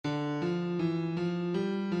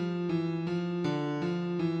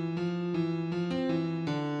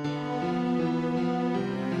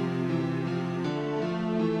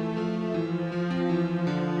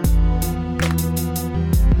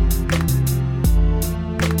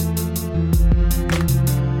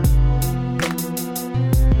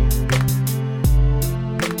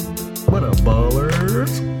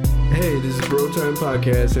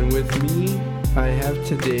Podcast, and with me I have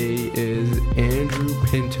today is Andrew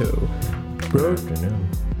Pinto. Good afternoon.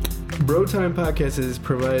 Bro Time Podcast is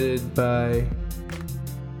provided by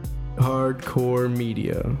HardKore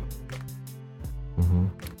Media. Mm-hmm.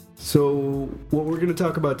 So what we're going to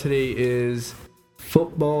talk about today is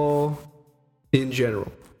football in general.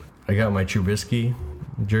 I got my Trubisky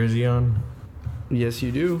jersey on. Yes,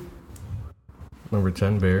 you do. Number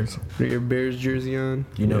 10, Bears. Got your Bears jersey on.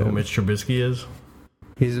 Do you know who Mitch Trubisky is?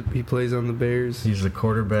 He plays on the Bears. He's the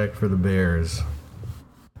quarterback for the Bears.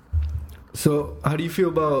 So how do you feel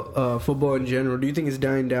about football in general? Do you think it's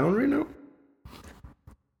dying down right now?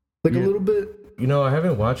 A little bit? You know, I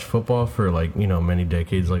haven't watched football for many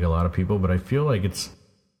decades like a lot of people, but I feel like it's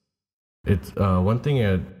one thing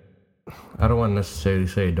I don't want to necessarily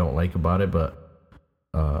say I don't like about it, but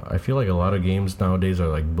I feel like a lot of games nowadays are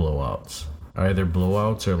like blowouts. Either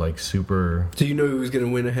blowouts or like super... So you know who's going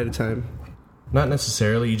to win ahead of time? Not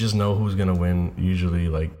necessarily. You just know who's going to win usually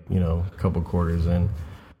a couple quarters in.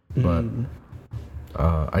 But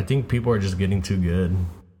I think people are just getting too good.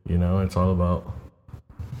 It's all about...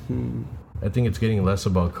 I think it's getting less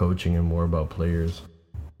about coaching and more about players.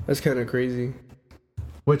 That's kind of crazy.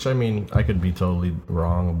 Which, I mean, I could be totally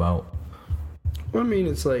wrong about. Well, I mean,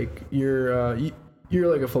 it's like you're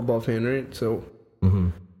like a football fan, right? So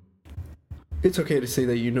it's okay to say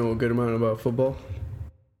that you know a good amount about football.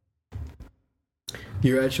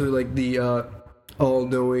 You're actually like the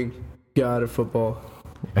all-knowing god of football.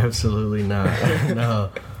 Absolutely not. No.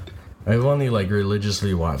 I've only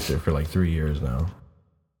religiously watched it for 3 years now.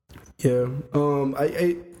 Yeah.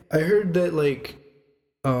 I heard that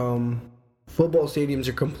football stadiums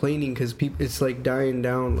are complaining because it's dying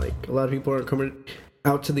down. A lot of people aren't coming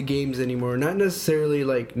out to the games anymore. Not necessarily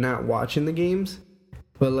not watching the games,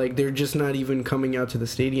 but they're just not even coming out to the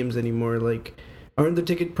stadiums anymore. Aren't the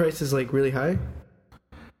ticket prices really high?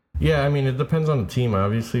 Yeah, I mean it depends on the team,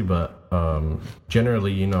 obviously, but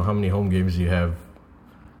generally, how many home games you have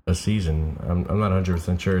a season. I'm not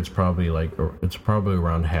 100% sure. It's probably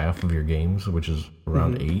around half of your games, which is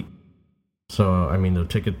around 8. So, I mean, the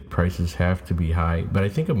ticket prices have to be high, but I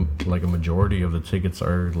think a majority of the tickets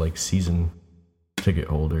are season ticket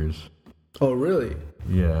holders. Oh, really?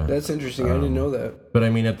 Yeah. That's interesting. I didn't know that. But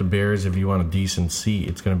I mean, at the Bears, if you want a decent seat,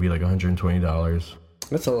 it's going to be $120.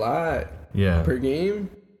 That's a lot. Yeah. Per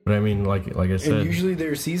game? But I mean, like I said, and usually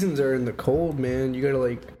their seasons are in the cold, man. You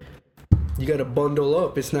gotta bundle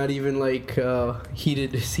up. It's not even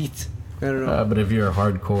heated seats. I don't know. But if you're a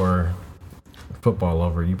hardcore football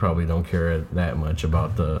lover, you probably don't care that much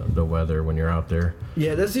about the weather when you're out there.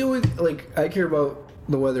 Yeah, that's the only I care about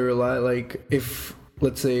the weather a lot. If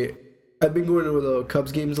let's say I've been going to the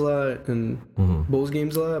Cubs games a lot and Bulls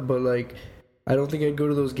games a lot, but I don't think I'd go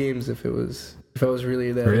to those games if I was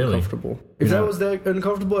really that uncomfortable. If I was that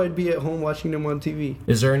uncomfortable, I'd be at home watching them on TV.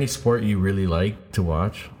 Is there any sport you really like to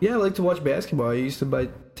watch? Yeah, I like to watch basketball. I used to buy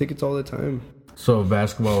tickets all the time. So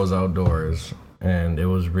basketball was outdoors and it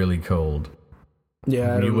was really cold.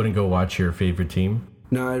 Yeah. You wouldn't go watch your favorite team?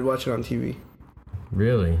 No, I'd watch it on TV.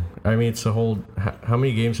 Really? I mean, it's a whole... How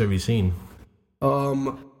many games have you seen?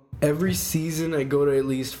 Every season I go to at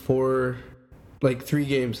least 3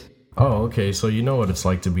 games. Oh, okay. So you know what it's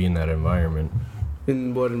like to be in that environment.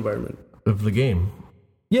 In what environment? Of the game.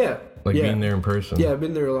 Yeah. Being there in person. Yeah, I've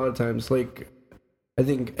been there a lot of times. I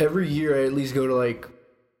think every year I at least go to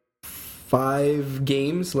 5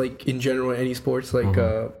 games, in general, any sports,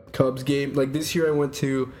 Cubs game. This year I went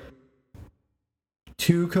to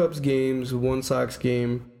 2 Cubs games, 1 Sox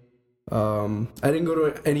game. I didn't go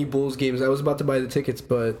to any Bulls games. I was about to buy the tickets,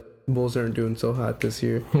 but Bulls aren't doing so hot this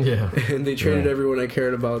year. Yeah. And they traded everyone I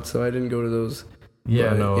cared about, so I didn't go to those.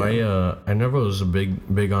 Yeah, I never was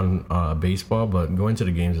big on baseball, but going to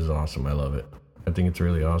the games is awesome. I love it. I think it's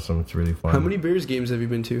really awesome. It's really fun. How many Bears games have you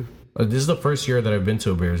been to? This is the first year that I've been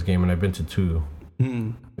to a Bears game, and I've been to 2.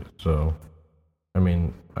 So, I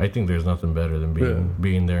mean, I think there's nothing better than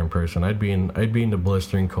being there in person. I'd be in the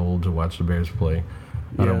blistering cold to watch the Bears play.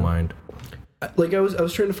 I don't mind. I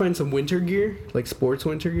was trying to find some winter gear, sports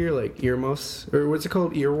winter gear, earmuffs, or what's it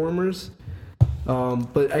called, ear warmers.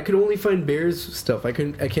 But I could only find Bears stuff. I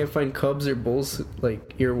can't find Cubs or Bulls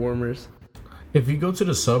ear warmers. If you go to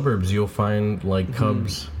the suburbs, you'll find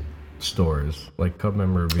Cubs stores, Cub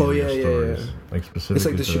memorabilia stores,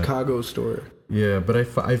 specifically. It's the Chicago store. Yeah, but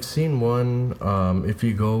I've seen one. If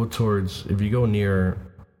you go near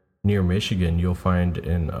Michigan, you'll find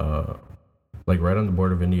in right on the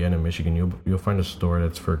border of Indiana and Michigan, you'll find a store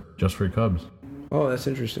that's just for Cubs. Oh, that's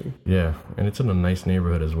interesting. Yeah, and it's in a nice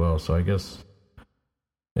neighborhood as well. So I guess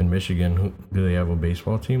in Michigan, do they have a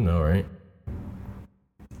baseball team? No, right?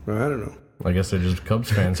 I don't know. I guess they're just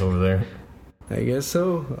Cubs fans over there. I guess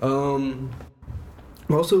so.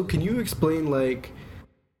 Also, can you explain like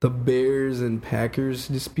the Bears and Packers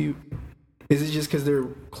dispute? Is it just because they're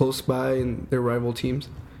close by and they're rival teams?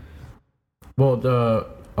 Well,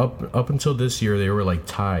 up until this year, they were like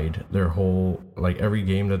tied. Their whole like every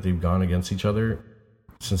game that they've gone against each other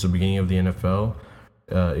since the beginning of the NFL,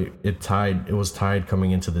 it was tied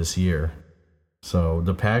coming into this year. So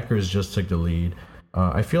the Packers just took the lead.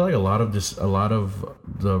 I feel like a lot of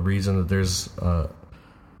the reason that there's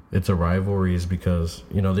it's a rivalry is because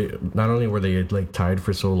they not only were they like tied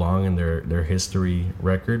for so long in their history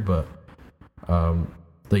record, but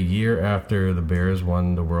the year after the Bears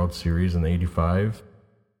won the World Series in '85,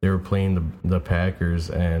 they were playing the Packers,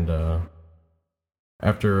 and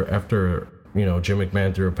after Jim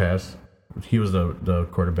McMahon threw a pass, he was the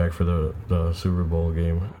quarterback for the Super Bowl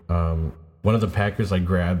game. One of the Packers like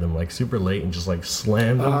grabbed him like super late and just like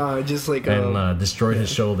slammed him, destroyed his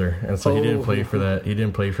shoulder, and so he didn't play for that. He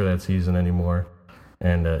didn't play for that season anymore,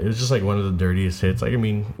 and it was just like one of the dirtiest hits. Like, I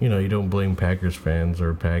mean, you don't blame Packers fans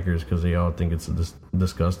or Packers because they all think it's a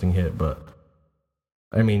disgusting hit, but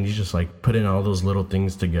I mean, you just like put in all those little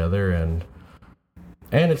things together, and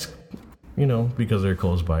it's because they're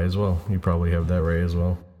close by as well. You probably have that right as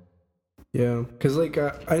well. Yeah, because like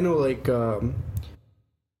I know like.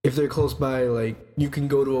 If they're close by, like, you can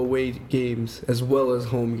go to away games as well as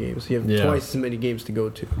home games. You have twice as many games to go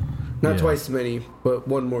to. Not twice as many, but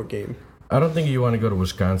one more game. I don't think you want to go to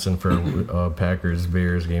Wisconsin for a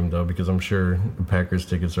Packers-Bears game, though, because I'm sure the Packers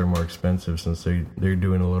tickets are more expensive since they're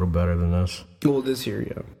doing a little better than us. Well, this year,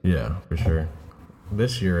 yeah. Yeah, for sure.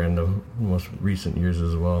 This year and the most recent years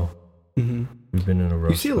as well. Mm-hmm. We've been in a rough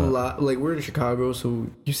You see spot. a lot, like, we're in Chicago, so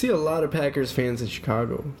you see a lot of Packers fans in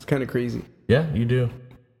Chicago. It's kind of crazy. Yeah, you do.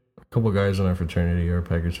 A couple guys in our fraternity are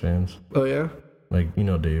Packers fans. Oh, yeah? Like,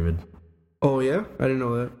 David. Oh, yeah? I didn't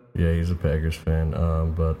know that. Yeah, he's a Packers fan.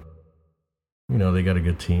 But, they got a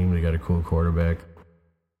good team. They got a cool quarterback.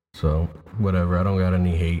 So, whatever. I don't got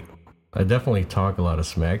any hate. I definitely talk a lot of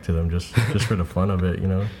smack to them just for the fun of it,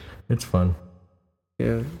 It's fun.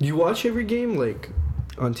 Yeah. Do you watch every game, like,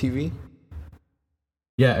 on TV?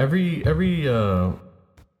 Yeah, every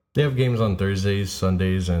they have games on Thursdays,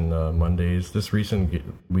 Sundays, and Mondays. This recent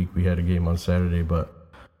week we had a game on Saturday,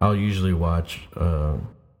 but I'll usually watch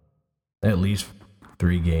at least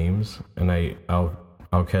 3 games, and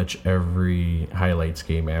I'll catch every highlights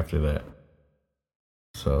game after that.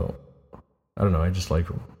 So I don't know. I just like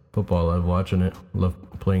football. I love watching it. Love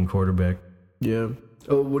playing quarterback. Yeah.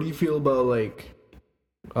 Oh, what do you feel about like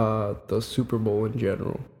the Super Bowl in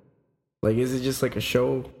general? Like, is it just like a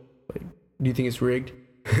show? Like, do you think it's rigged?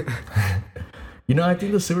 I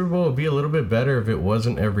think the Super Bowl would be a little bit better if it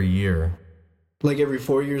wasn't every year. Like every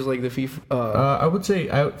 4 years, like the FIFA? I would say,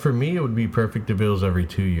 for me, it would be perfect if it was every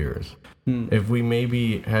 2 years. If we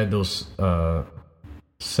maybe had those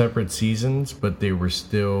separate seasons, but they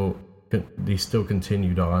still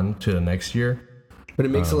continued on to the next year. But it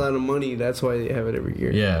makes a lot of money. That's why they have it every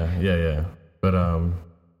year. Yeah. But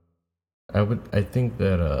I think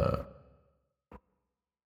that.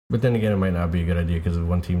 But then again, it might not be a good idea because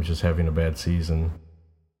one team's just having a bad season.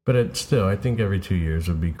 But I think every 2 years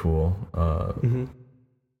would be cool.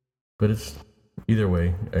 But it's either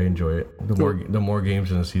way, I enjoy it. The more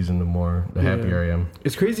games in the season, the happier I am.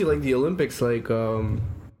 It's crazy, like the Olympics. Like some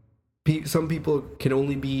people can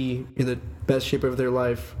only be in the best shape of their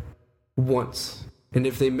life once, and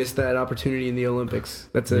if they miss that opportunity in the Olympics,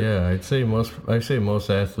 that's it. Yeah, I say most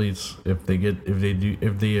athletes, if they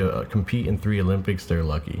compete in 3 Olympics, they're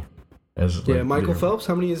lucky. Michael Phelps,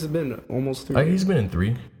 how many has it been? Almost 3. He's been in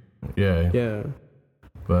 3. Yeah.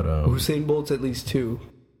 But Usain Bolt's at least 2.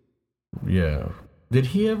 Yeah. Did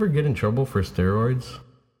he ever get in trouble for steroids?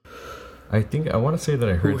 I want to say that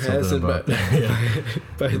I heard something about that. Yeah.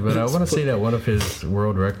 But I want to say that one of his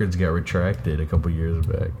world records got retracted a couple years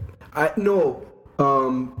back. I think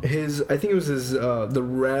it was his the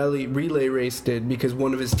relay race did because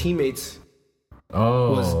one of his teammates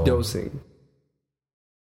was dosing.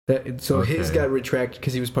 His got retracted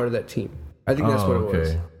because he was part of that team. I think that's what it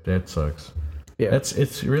was. That sucks. Yeah,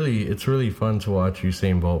 it's really fun to watch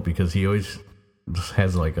Usain Bolt because he always just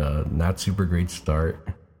has like a not super great start.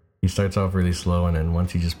 He starts off really slow, and then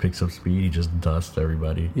once he just picks up speed, he just dusts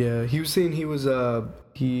everybody. Yeah, he was saying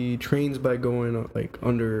he trains by going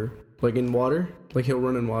in water, like he'll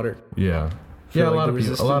run in water. Yeah, a lot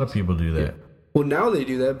of people do that. Yeah. Well, now they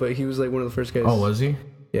do that, but he was like one of the first guys. Oh, was he?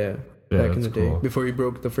 Yeah, back in the day before he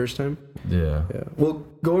broke the first time. Yeah. Well,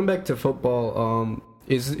 going back to football,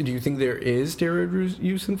 do you think there is steroid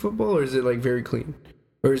use in football, or is it like very clean,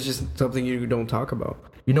 or is it just something you don't talk about?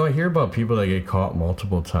 I hear about people that get caught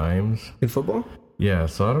multiple times in football. Yeah,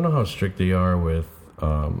 so I don't know how strict they are with,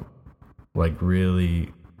 like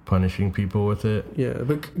really punishing people with it. Yeah,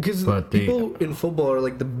 because people in football are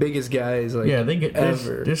like the biggest guys. Like, yeah, they get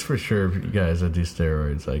ever. There's for sure guys that do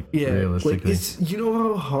steroids. Like, yeah, realistically, like you know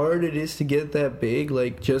how hard it is to get that big.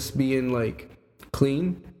 Like just being like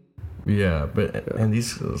clean. Yeah, and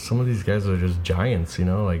some of these guys are just giants.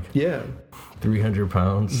 Like 300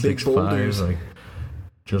 pounds, big 6'5", boulders. like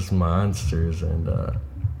just monsters. And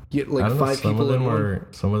get like I don't 5 know, people in one.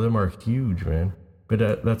 Some of them are huge, man.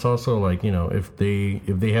 But that's also like, if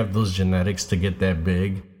they have those genetics to get that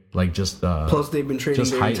big, like just plus they've been training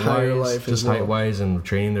their entire life, just height wise and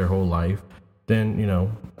training their whole life,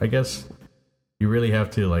 then I guess you really have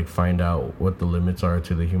to like find out what the limits are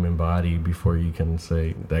to the human body before you can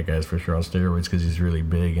say that guy's for sure on steroids because he's really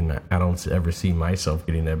big, and I don't ever see myself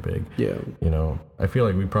getting that big. Yeah, I feel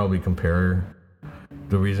like we probably compare.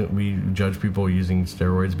 The reason we judge people using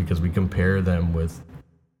steroids because we compare them with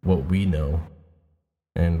what we know.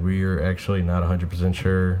 And we're actually not 100%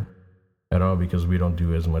 sure at all because we don't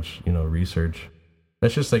do as much, research.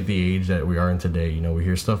 That's just like the age that we are in today. We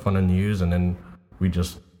hear stuff on the news and then we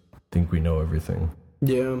just think we know everything.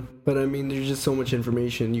 Yeah, but I mean, there's just so much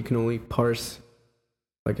information. You can only parse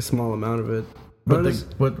like a small amount of it.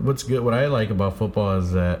 But what's good, what I like about football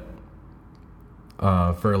is that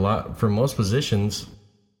for most positions,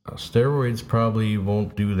 steroids probably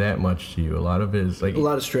won't do that much to you. A lot of it is like a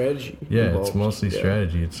lot of strategy. Yeah, involved. It's mostly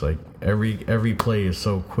strategy. It's like every play is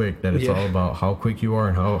so quick that it's all about how quick you are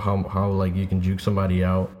and how like you can juke somebody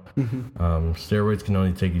out. Mm-hmm. Steroids can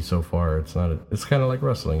only take you so far. It's kind of like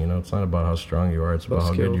wrestling. It's not about how strong you are. It's about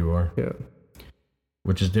how good you are. Yeah.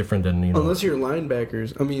 Which is different than unless you're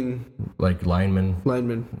linebackers. I mean, like linemen.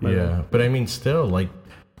 Yeah, but I mean, still like.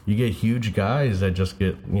 You get huge guys that just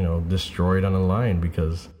get, destroyed on the line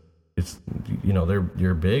because it's,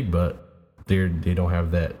 they're big, but they don't have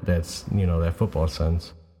that football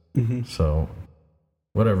sense. Mm-hmm. So,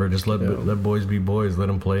 whatever, just let boys be boys. Let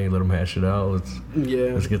them play. Let them hash it out.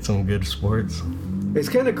 Let's get some good sports. It's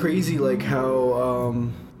kind of crazy, like how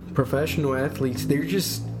professional athletes, they're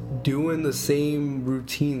just doing the same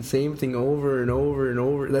routine, same thing over and over and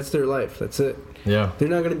over. That's their life. That's it. Yeah. They're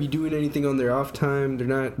not going to be doing anything on their off time. They're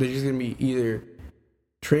just going to be either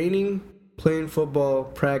training, playing football,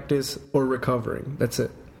 practice, or recovering. That's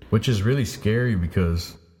it. Which is really scary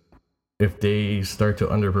because if they start to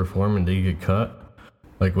underperform and they get cut,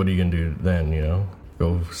 like what are you going to do then,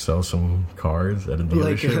 Go sell some cars at a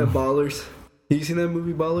dealership? Like Ballers. Have you seen that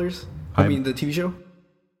movie Ballers? I mean the TV show?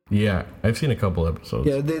 Yeah, I've seen a couple episodes.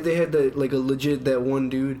 Yeah, they had that one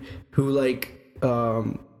dude who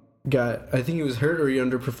got, I think he was hurt or he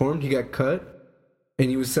underperformed. He got cut, and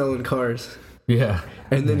he was selling cars. Yeah,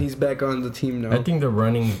 and then he's back on the team now. I think the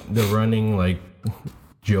running like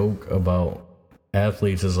joke about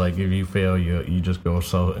athletes is like if you fail, you just go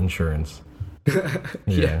sell insurance.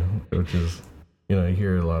 Yeah, which is you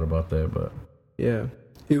hear a lot about that, but yeah,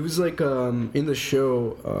 it was like in the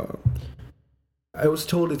show. I was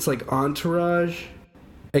told it's like Entourage,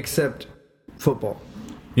 except football.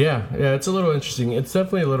 Yeah, it's a little interesting. It's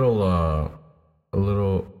definitely a little,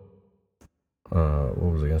 what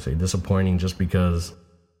was I gonna say? Disappointing, just because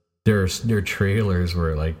their trailers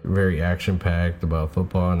were like very action packed about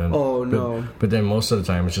football, and but then most of the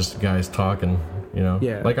time it's just guys talking,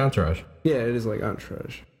 like Entourage. Yeah, it is like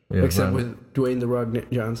Entourage, except with Dwayne "The Rock"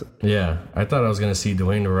 Johnson. Yeah, I thought I was gonna see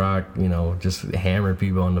Dwayne "The Rock," just hammer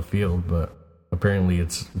people on the field, but apparently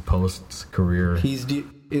it's post career. He's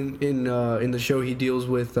in the show he deals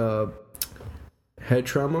with head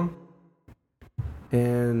trauma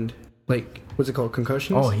and like what's it called,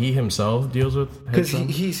 concussions. Oh, he himself deals with head trauma?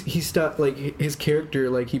 Because he stopped, like his character,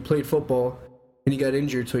 like he played football and he got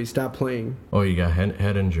injured, so he stopped playing. Oh, he got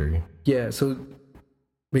head injury. Yeah, so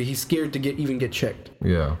but he's scared to get checked.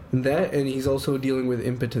 Yeah, and he's also dealing with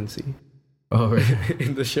impotency. Oh, right.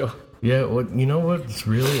 In the show. Yeah, what's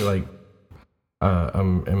really like.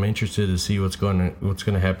 I'm interested to see what's going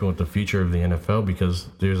to happen with the future of the NFL, because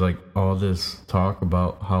there's like all this talk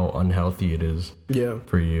about how unhealthy it is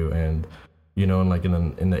for you, and like in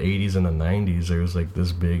the 80s and the 90s there was like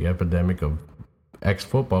this big epidemic of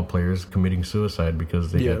ex-football players committing suicide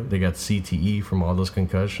because they got CTE from all those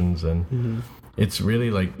concussions, and it's really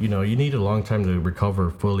like you need a long time to recover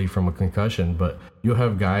fully from a concussion, but you'll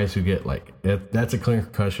have guys who get like that's a clear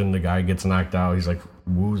concussion, the guy gets knocked out, he's like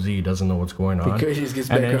woozy, doesn't know what's going on, because he just gets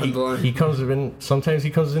back on the line. Sometimes he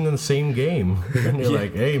comes in the same game and you're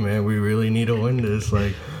like, hey man, we really need to win this,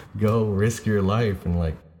 like go risk your life, and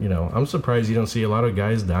like I'm surprised you don't see a lot of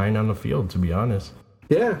guys dying on the field, to be honest.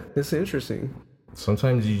 Yeah, it's interesting.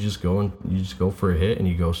 sometimes you just go for a hit and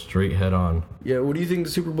you go straight head on. Yeah, what do you think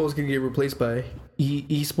the Super Bowl is going to get replaced by?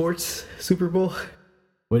 Esports Super Bowl?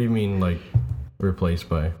 What do you mean, like, replaced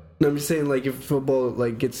by? No, I'm just saying, like, if football,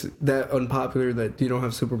 like, gets that unpopular that you don't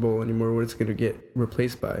have Super Bowl anymore, what it's going to get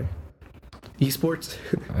replaced by? Esports?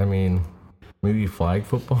 I mean, maybe flag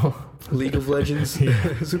football? League of Legends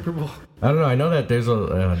Super Bowl? I don't know. I know that there's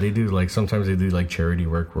sometimes they do, like, charity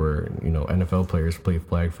work where, NFL players play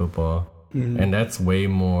flag football. Mm-hmm. And that's way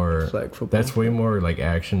more, flag football. That's way more, like,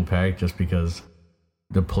 action-packed just because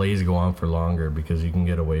the plays go on for longer because you can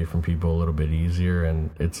get away from people a little bit easier and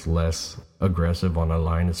it's less aggressive on a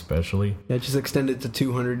line especially. Yeah, just extend it to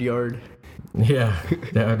 200 yard. Yeah,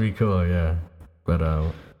 that would be cool, yeah. But,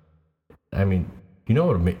 I mean,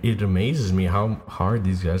 it amazes me how hard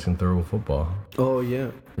these guys can throw a football. Oh,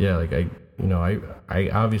 yeah. Yeah, like, I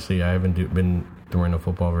obviously I haven't been throwing a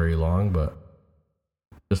football very long, but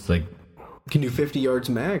just like... You can do 50 yards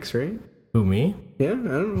max, right? Who, me? Yeah, I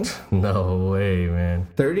don't know. No way, man.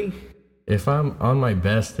 30? If I'm on my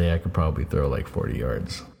best day, I could probably throw like 40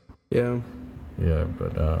 yards. Yeah. Yeah,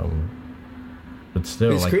 but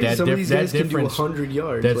still, it's like crazy. that. Some of these guys can do difference, 100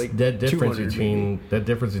 yards. That's like that difference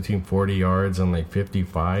between 40 yards and like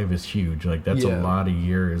 55 is huge. Like that's a lot of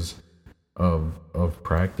years of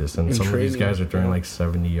practice, and some training, of these guys are throwing like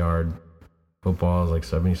 70-yard footballs, like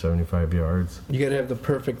 75 yards. You gotta have the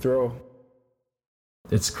perfect throw.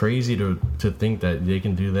 It's crazy to think that they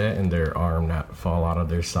can do that and their arm not fall out of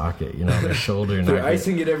their socket, their shoulder they're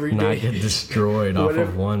icing it every day. Not get destroyed off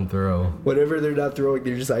of one throw. Whatever they're not throwing,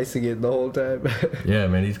 they're just icing it the whole time. Yeah,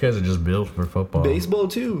 man, these guys are just built for football. Baseball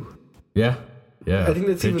too. Yeah. I think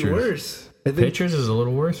that's even worse. Pitchers is a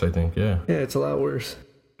little worse, I think, yeah. Yeah, it's a lot worse.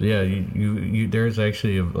 Yeah, you there's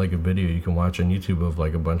actually a video you can watch on YouTube of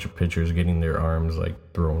like a bunch of pitchers getting their arms like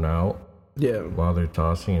thrown out. Yeah. While they're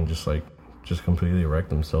tossing and just completely wreck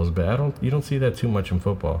themselves. But you don't see that too much in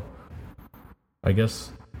football. I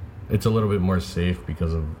guess it's a little bit more safe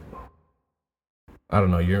because of, I don't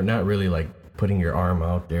know, you're not really like putting your arm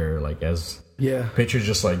out there like as pitchers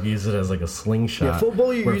just like use it as like a slingshot. Yeah,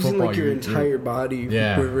 football you're using like your entire body.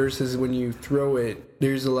 Yeah. Versus when you throw it,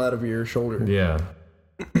 there's a lot of your shoulder. Yeah.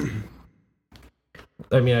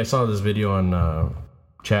 I mean, I saw this video on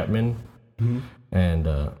Chapman,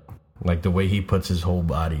 and like the way he puts his whole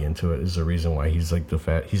body into it is the reason why he's like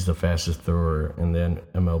he's the fastest thrower in the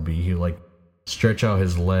MLB. He like stretch out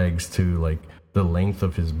his legs to like the length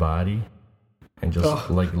of his body and just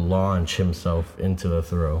like launch himself into the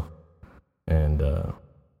throw, and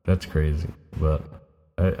that's crazy. But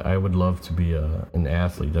I would love to be an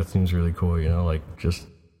athlete. That seems really cool, like just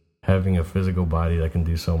having a physical body that can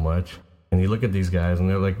do so much. And you look at these guys and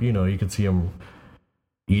they're like, you can see them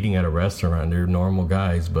eating at a restaurant. They're normal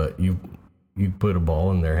guys, but you put a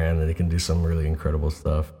ball in their hand and they can do some really incredible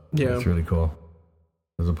stuff. Yeah. It's really cool.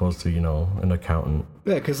 As opposed to, an accountant.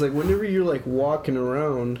 Yeah, because like whenever you're like walking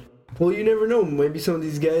around, well, you never know. Maybe some of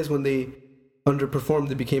these guys, when they underperformed,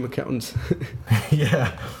 they became accountants.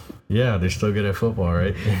 Yeah. Yeah, they're still good at football,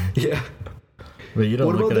 right? Yeah. But you don't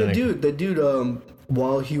What look about at that dude? That dude,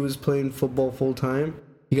 while he was playing football full time,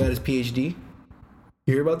 he got his PhD.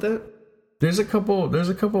 You hear about that? There's a couple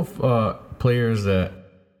players that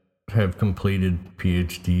have completed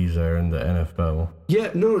PhDs that are in the NFL.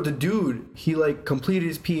 Yeah, no, the dude, he like completed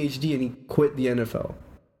his PhD and he quit the NFL.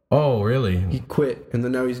 Oh, really? He quit, and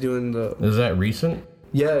then now he's doing the... Is that recent?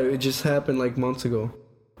 Yeah, it just happened like months ago.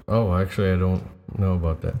 Oh, actually, I don't know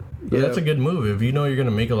about that. But yeah. That's a good move. If you know you're going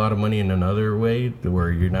to make a lot of money in another way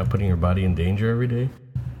where you're not putting your body in danger every day,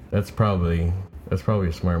 that's probably a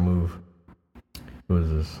smart move. Who is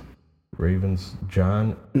this? Ravens?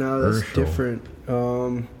 John No, that's Urschel.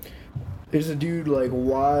 Different. There's a dude, like,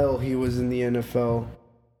 while he was in the NFL,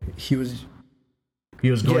 he was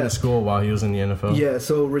going to school while he was in the NFL? Yeah,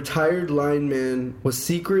 so retired lineman was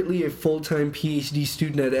secretly a full-time PhD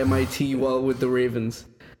student at MIT while with the Ravens.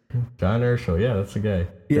 John Urschel, yeah, that's the guy.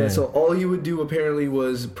 Yeah, Dang. So all he would do apparently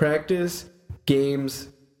was practice, games,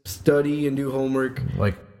 study, and do homework.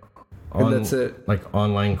 And that's it. Like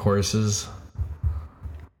online courses.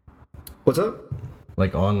 What's up?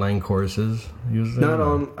 Like online courses? Not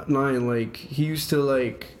online. Like, he used to,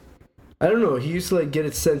 like... I don't know. He used to, like, get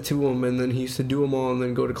it sent to him, and then he used to do them all and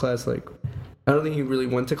then go to class. Like, I don't think he really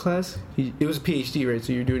went to class. It was a PhD, right?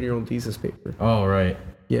 So you're doing your own thesis paper. Oh, right.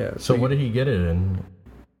 Yeah. So what did he get it in?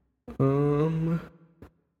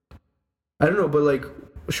 I don't know, but, like,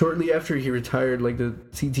 shortly after he retired, like, the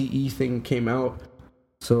CTE thing came out.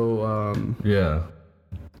 So, yeah.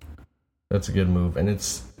 That's a good move, and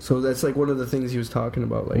it's so that's like one of the things he was talking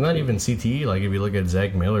about. Like not even CTE. Like if you look at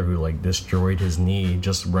Zach Miller, who like destroyed his knee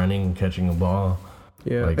just running and catching a ball.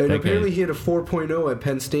 Yeah, like, and apparently he had a 4.0 at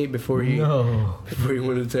Penn State before he went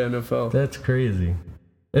into NFL. That's crazy.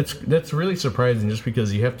 That's really surprising, just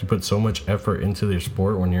because you have to put so much effort into their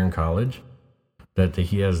sport when you're in college, that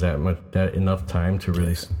he has that enough time to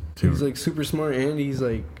really. He's like super smart, and he's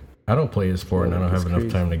like. I don't play his sport, and I don't have enough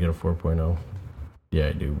time to get a 4.0. Yeah,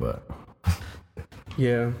 I do, but.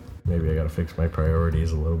 Yeah. Maybe I gotta fix my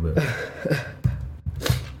priorities a little bit.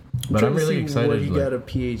 But I'm really excited. What he got a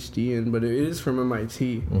PhD in, but it is from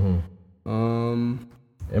MIT. Mm-hmm.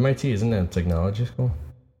 MIT, isn't that a technology school?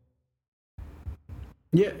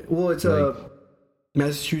 Yeah, well, it's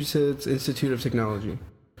Massachusetts Institute of Technology.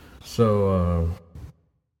 So.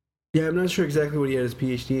 Yeah, I'm not sure exactly what he had his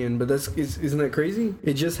PhD in, but isn't that crazy?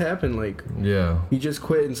 It just happened, like... Yeah. He just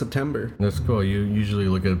quit in September. That's cool. You usually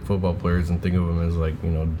look at football players and think of them as, like,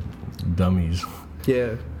 dummies.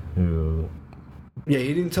 Yeah. Who... Yeah,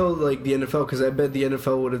 he didn't tell, like, the NFL, because I bet the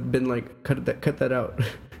NFL would have been like, cut that out.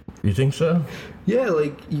 You think so? Yeah,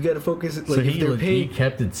 like, you gotta focus... Like, so he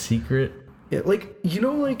kept it secret? Yeah, like,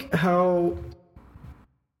 like, how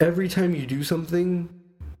every time you do something,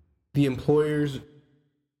 the employers...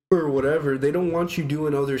 or whatever, they don't want you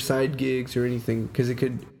doing other side gigs or anything because it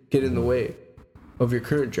could get in the way of your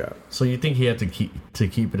current job. So you think he had to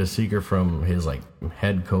keep it a secret from his like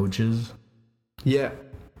head coaches? Yeah.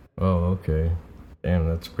 Oh, okay. Damn,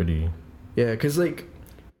 that's pretty. Yeah, because like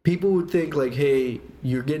people would think like, hey,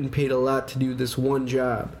 you're getting paid a lot to do this one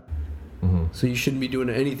job, so you shouldn't be doing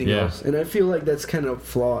anything else. And I feel like that's kind of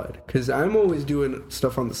flawed because I'm always doing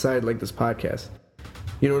stuff on the side like this podcast.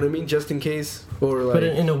 You know what I mean? Just in case, or like. But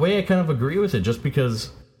in a way, I kind of agree with it. Just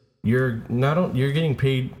because you're getting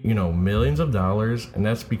paid, millions of dollars, and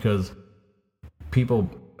that's because people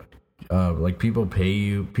pay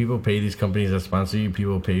you. People pay these companies that sponsor you.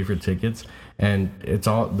 People pay for tickets, and it's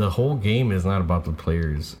all. The whole game is not about the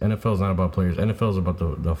players. NFL is not about players. NFL is about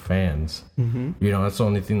the fans. Mm-hmm. That's the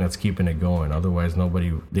only thing that's keeping it going. Otherwise,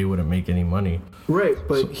 they wouldn't make any money. Right,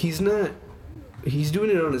 but he's not. He's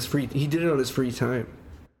doing it on his free. He did it on his free time.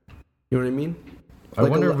 You know what I mean? I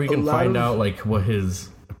wonder if we can find out like what his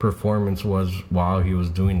performance was while he was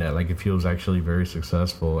doing that. Like if he was actually very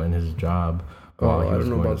successful in his job while he was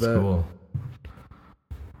going to school.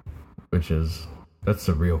 That's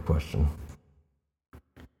the real question.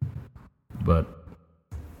 But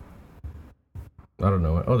I don't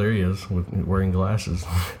know. Oh, there he is wearing glasses.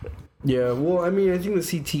 Yeah, well, I mean, I think the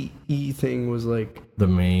CTE thing was like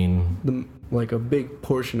like a big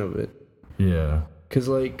portion of it. Yeah. Because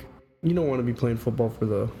like. You don't want to be playing football for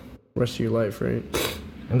the rest of your life, right?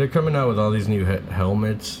 And they're coming out with all these new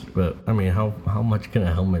helmets, but I mean, how much can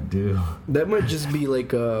a helmet do? That might just be like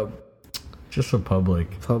just a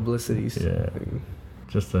publicity thing.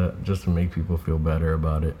 Just to make people feel better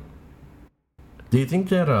about it. Do you think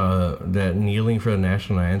that kneeling for the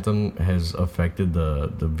national anthem has affected the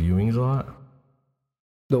viewings a lot?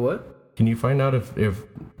 The what? Can you find out if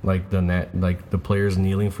like the players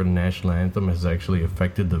kneeling for the national anthem has actually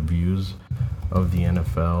affected the views of the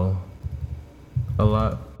NFL a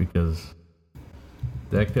lot? Because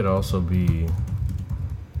that could also be.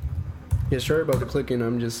 Yeah, sorry about the clicking.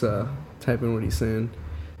 I'm just typing what he's saying.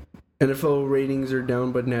 NFL ratings are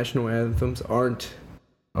down, but national anthems aren't.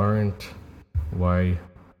 Why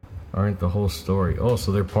aren't the whole story? Oh,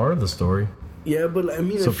 so they're part of the story. Yeah, but I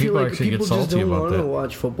mean, so I feel like people just don't want to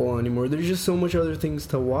watch watch football anymore. There's just so much other things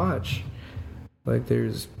to watch. Like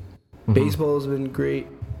there's baseball's been great,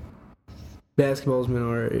 basketball's been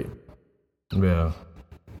alright. Yeah,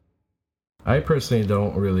 I personally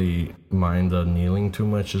don't really mind the kneeling too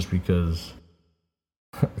much, just because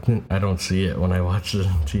I don't see it when I watch the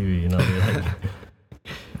TV.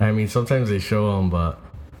 I mean, sometimes they show them, but.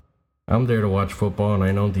 I'm there to watch football, and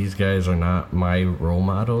I know these guys are not my role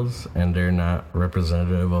models, and they're not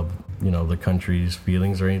representative of the country's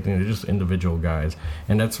feelings or anything. They're just individual guys,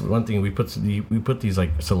 and that's one thing we put these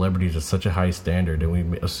like celebrities at such a high standard, and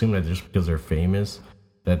we assume that just because they're famous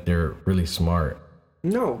that they're really smart.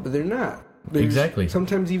 No, but they're not. Exactly.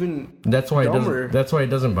 Sometimes even that's why it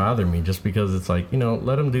doesn't bother me, just because it's like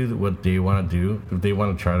let them do what they want to do. If they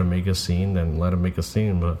want to try to make a scene, then let them make a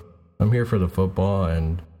scene. But I'm here for the football,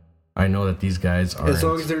 and I know that these guys are. As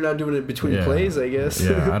long as they're not doing it between plays, I guess.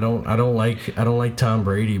 Yeah, I don't like Tom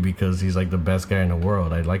Brady because he's like the best guy in the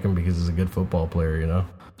world. I like him because he's a good football player,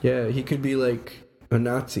 Yeah, he could be like a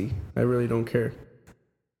Nazi. I really don't care.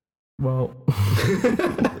 Well,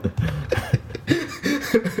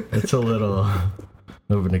 it's a little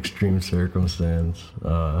of an extreme circumstance.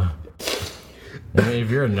 I mean, if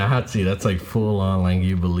you're a Nazi, that's like full on, like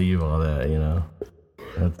you believe all that, you know.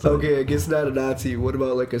 That's like, Okay, I guess not a Nazi. What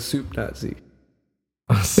about like a soup Nazi?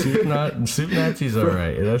 soup Nazi's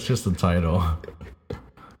alright. That's just a title.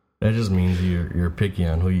 That just means you're picky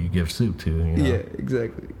on who you give soup to, you know? Yeah,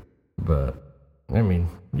 exactly. But I mean,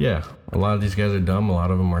 yeah, a lot of these guys are dumb. A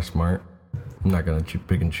lot of them are smart. I'm not gonna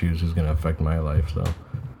pick and choose who's gonna affect my life. So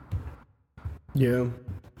yeah.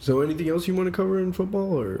 So anything else you want to cover in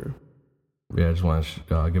football, or? yeah, I just want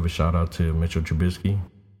to give a shout out to Mitchell Trubisky.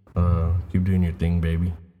 Keep doing your thing,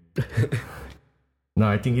 baby. No,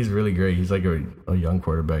 I think he's really great. He's like a young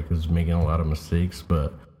quarterback who's making a lot of mistakes,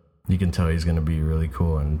 but you can tell he's gonna be really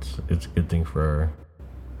cool, and it's a good thing for our.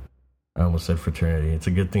 I almost said fraternity. It's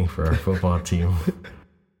a good thing for our football team.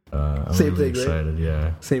 I'm Same really thing, excited. right?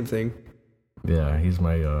 Yeah. Same thing. Yeah, he's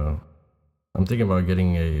my. I'm thinking about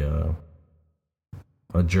getting a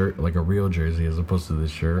like a real jersey as opposed to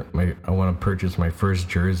this shirt. I want to purchase my first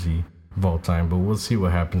jersey of all time, but we'll see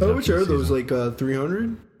what happens. How much are those? Like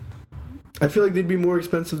 300? I feel like they'd be more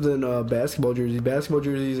expensive than basketball jerseys. Basketball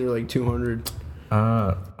jerseys are like 200.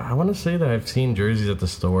 I want to say that I've seen jerseys at the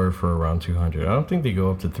store for around 200. I don't think they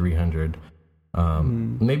go up to 300.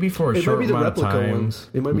 Maybe for a short amount of time.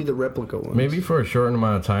 It might be the replica ones. Maybe for a short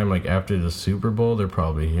amount of time, like after the Super Bowl, they're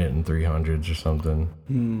probably hitting 300s or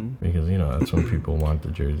something. Because, you know, that's when people want the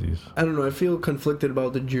jerseys. I don't know. I feel conflicted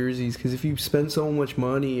about the jerseys because if you spend so much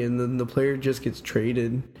money and then the player just gets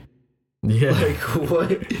traded. Yeah. Like,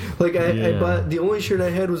 what? Like, I bought... The only shirt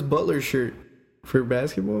I had was Butler's shirt for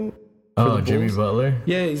basketball. Oh, Jimmy Butler?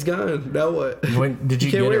 Yeah, he's gone. Now what? Did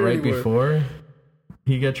you get it right before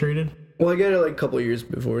he got traded? Well, I got it like a couple of years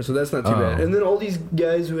before, so that's not too bad. And then all these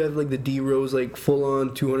guys who have like the D Rose like full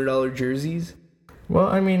on $200 jerseys. Well,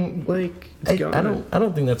 I mean, like I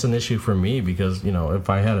don't think that's an issue for me because, you know,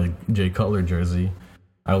 if I had a Jay Cutler jersey,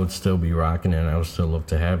 I would still be rocking it and I would still love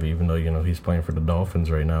to have it, even though, you know, he's playing for the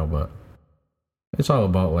Dolphins right now. But it's all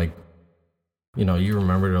about, like, you know, you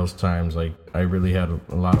remember those times. Like, I really had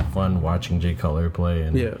a lot of fun watching Jay Cutler play,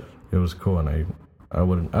 and it was cool. And I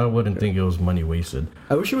wouldn't think it was money wasted.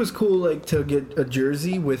 I wish it was cool, like, to get a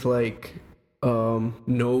jersey with like no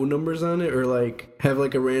numbers on it, or like have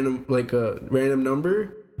like a random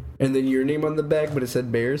number, and then your name on the back, but it said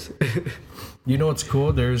Bears. You know what's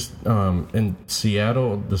cool? There's in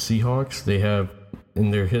Seattle, the Seahawks. They have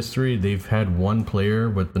in their history they've had one player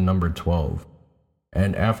with the number 12.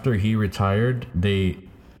 And after he retired, they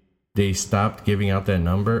stopped giving out that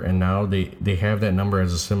number, and now they have that number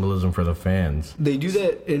as a symbolism for the fans. They do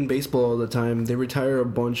that in baseball all the time. They retire a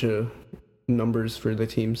bunch of numbers for the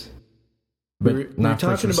teams. But not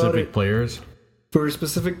for specific players? For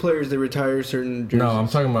specific players, they retire certain jerseys. No, I'm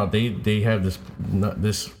talking about they have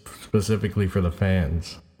this specifically for the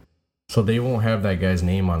fans. So they won't have that guy's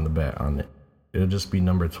name on the bat on it. It'll just be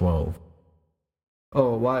number 12.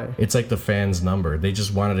 Oh, why? It's like the fans' number. They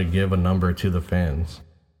just wanted to give a number to the fans.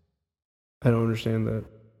 I don't understand that.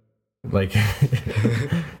 Like,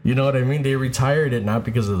 you know what I mean? They retired it not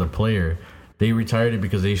because of the player. They retired it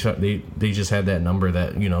because they just had that number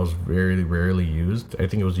that, you know, was very rarely used. I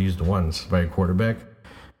think it was used once by a quarterback,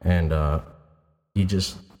 and they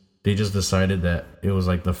just decided that it was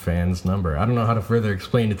like the fans' number. I don't know how to further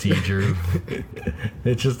explain it to you, Drew.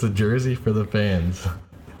 It's just a jersey for the fans.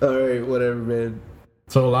 All right, whatever, man.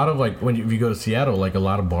 So a lot of, like, if you go to Seattle, like, a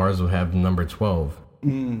lot of bars will have number 12.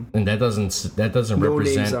 And that doesn't no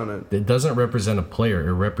represent names on it. It doesn't represent a player.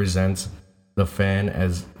 It represents the fan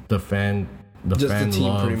as the fan team,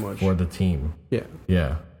 love pretty much. for the team.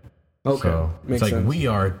 Yeah. Okay. So makes it's like sense. we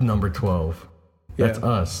are number 12. That's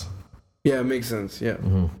us. Yeah, it makes sense. Yeah.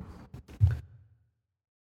 Mm-hmm.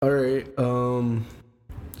 All right.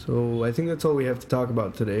 So I think that's all we have to talk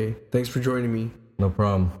about today. Thanks for joining me. No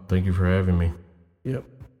problem. Thank you for having me. Yep.